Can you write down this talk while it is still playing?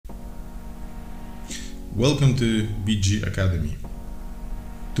Welcome to BG Academy.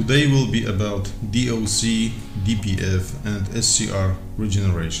 Today will be about DOC, DPF and SCR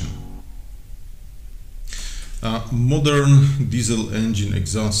regeneration. A modern diesel engine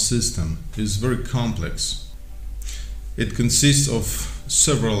exhaust system is very complex. It consists of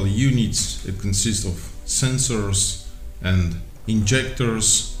several units. It consists of sensors and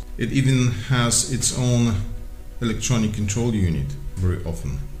injectors. It even has its own electronic control unit very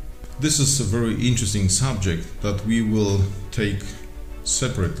often. This is a very interesting subject that we will take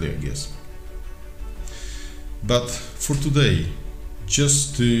separately, I guess. But for today,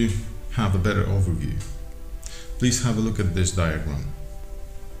 just to have a better overview, please have a look at this diagram.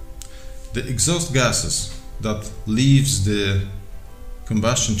 The exhaust gases that leaves the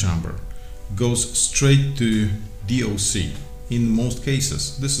combustion chamber goes straight to DOC. In most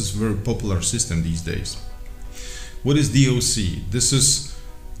cases, this is a very popular system these days. What is DOC? This is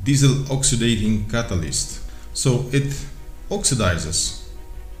diesel oxidating catalyst. So it oxidizes,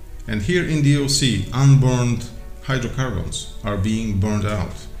 and here in DOC unburned hydrocarbons are being burned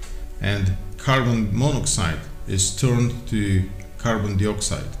out, and carbon monoxide is turned to carbon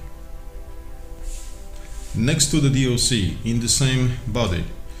dioxide. Next to the DOC in the same body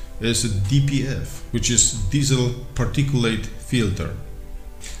is a DPF, which is diesel particulate filter.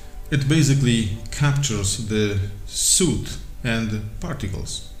 It basically captures the soot and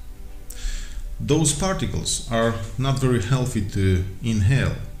particles. Those particles are not very healthy to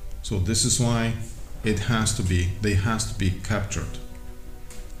inhale, so this is why they has to be captured.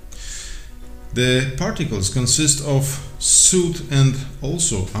 The particles consist of soot and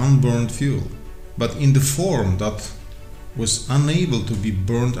also unburned fuel, but in the form that was unable to be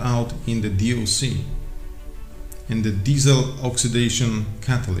burned out in the DOC, in the diesel oxidation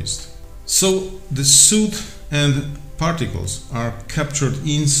catalyst. So the soot and particles are captured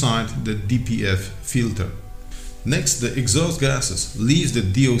inside the DPF filter. Next, the exhaust gases leaves the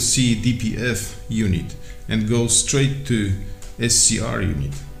DOC DPF unit and goes straight to SCR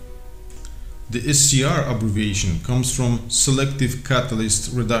unit. The SCR abbreviation comes from selective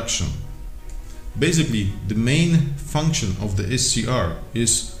catalyst reduction. Basically, the main function of the SCR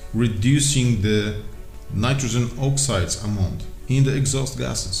is reducing the nitrogen oxides amount in the exhaust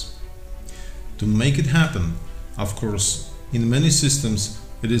gases. To make it happen, of course, in many systems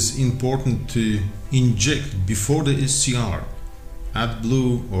it is important to inject before the SCR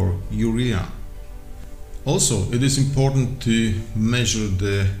AdBlue or urea. Also, it is important to measure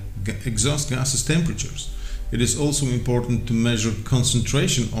the exhaust gases temperatures. It is also important to measure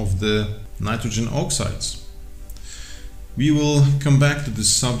concentration of the nitrogen oxides. We will come back to this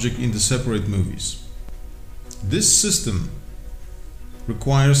subject in the separate movies. This system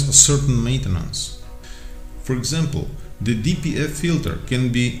requires a certain maintenance. For example, the DPF filter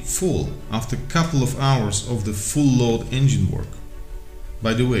can be full after a couple of hours of the full load engine work.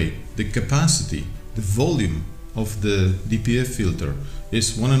 By the way, the capacity, the volume of the DPF filter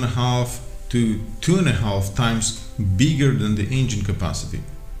is 1.5 to 2.5 times bigger than the engine capacity.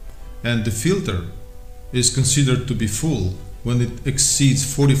 And the filter is considered to be full when it exceeds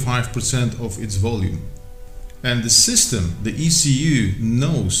 45% of its volume. And the system, the ECU,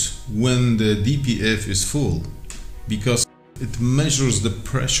 knows when the DPF is full because it measures the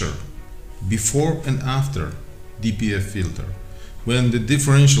pressure before and after DPF filter. When the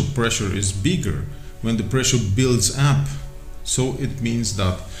differential pressure is bigger, when the pressure builds up, so it means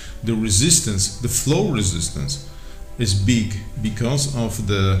that the resistance, the flow resistance, is big because of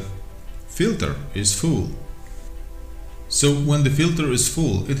the filter is full. So when the filter is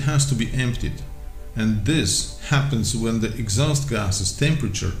full, it has to be emptied. And this happens when the exhaust gases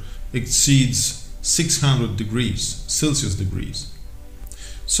temperature exceeds 600 degrees Celsius degrees.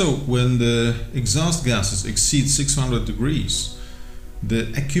 So when the exhaust gases exceed 600 degrees,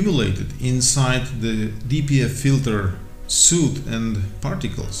 the accumulated inside the DPF filter soot and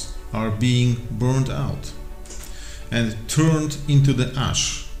particles are being burned out and turned into the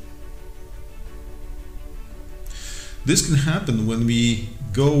ash. This can happen when we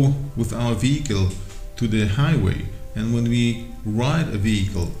go with our vehicle to the highway and when we ride a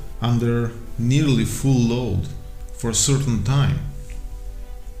vehicle under nearly full load for a certain time.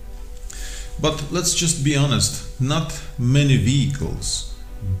 But let's just be honest, not many vehicles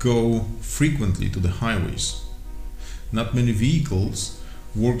go frequently to the highways. Not many vehicles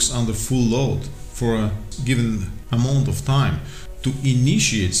works under full load for a given amount of time to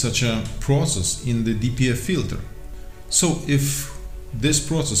initiate such a process in the DPF filter. So if this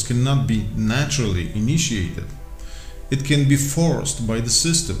process cannot be naturally initiated, it can be forced by the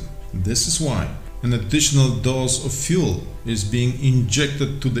system. This is why an additional dose of fuel is being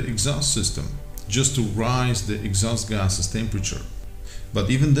injected to the exhaust system just to rise the exhaust gas's temperature. But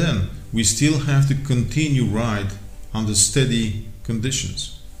even then, we still have to continue ride under steady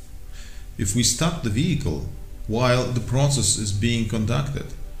conditions. If we stop the vehicle while the process is being conducted,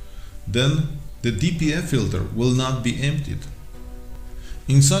 then the DPF filter will not be emptied.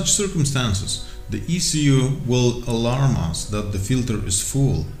 In such circumstances, the ECU will alarm us that the filter is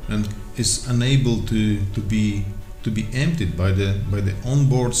full and is unable to be emptied by the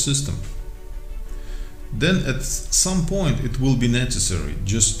onboard system. Then at some point it will be necessary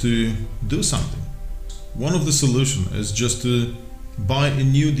just to do something. One of the solutions is just to buy a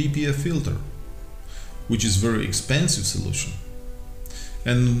new DPF filter, which is very expensive solution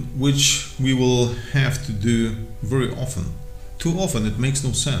and which we will have to do very often. Too often it makes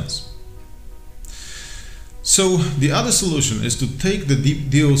no sense. So the other solution is to take the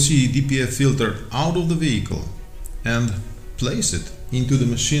DOC DPF filter out of the vehicle and place it into the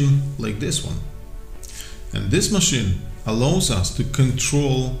machine like this one. And this machine allows us to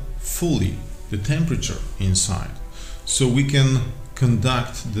control fully the temperature inside, so we can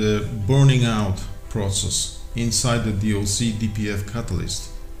conduct the burning out process inside the DOC DPF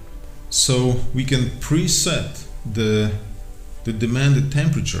catalyst. So we can preset the demanded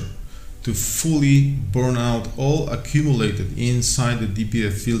temperature to fully burn out all accumulated inside the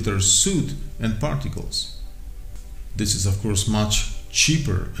DPF filter soot and particles. This is of course much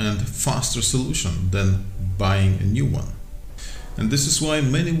cheaper and faster solution than buying a new one. And this is why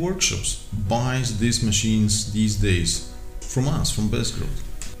many workshops buys these machines these days from us, from Best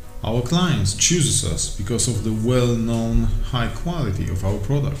Growth. Our clients chooses us because of the well-known high quality of our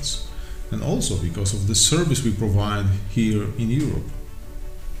products and also because of the service we provide here in Europe.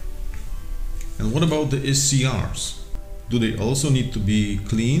 And what about the SCRs? Do they also need to be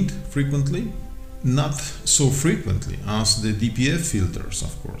cleaned frequently? Not so frequently as the DPF filters,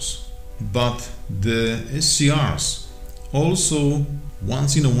 of course, but the SCRs also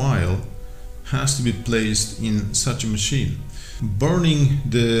once in a while has to be placed in such a machine. Burning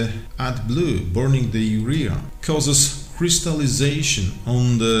the AdBlue, burning the urea, causes crystallization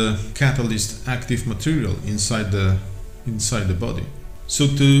on the catalyst active material inside the body. So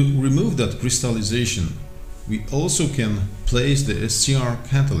to remove that crystallization, we also can place the SCR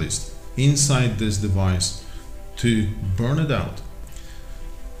catalyst inside this device to burn it out.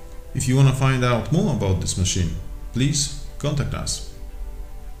 If you want to find out more about this machine, please contact us.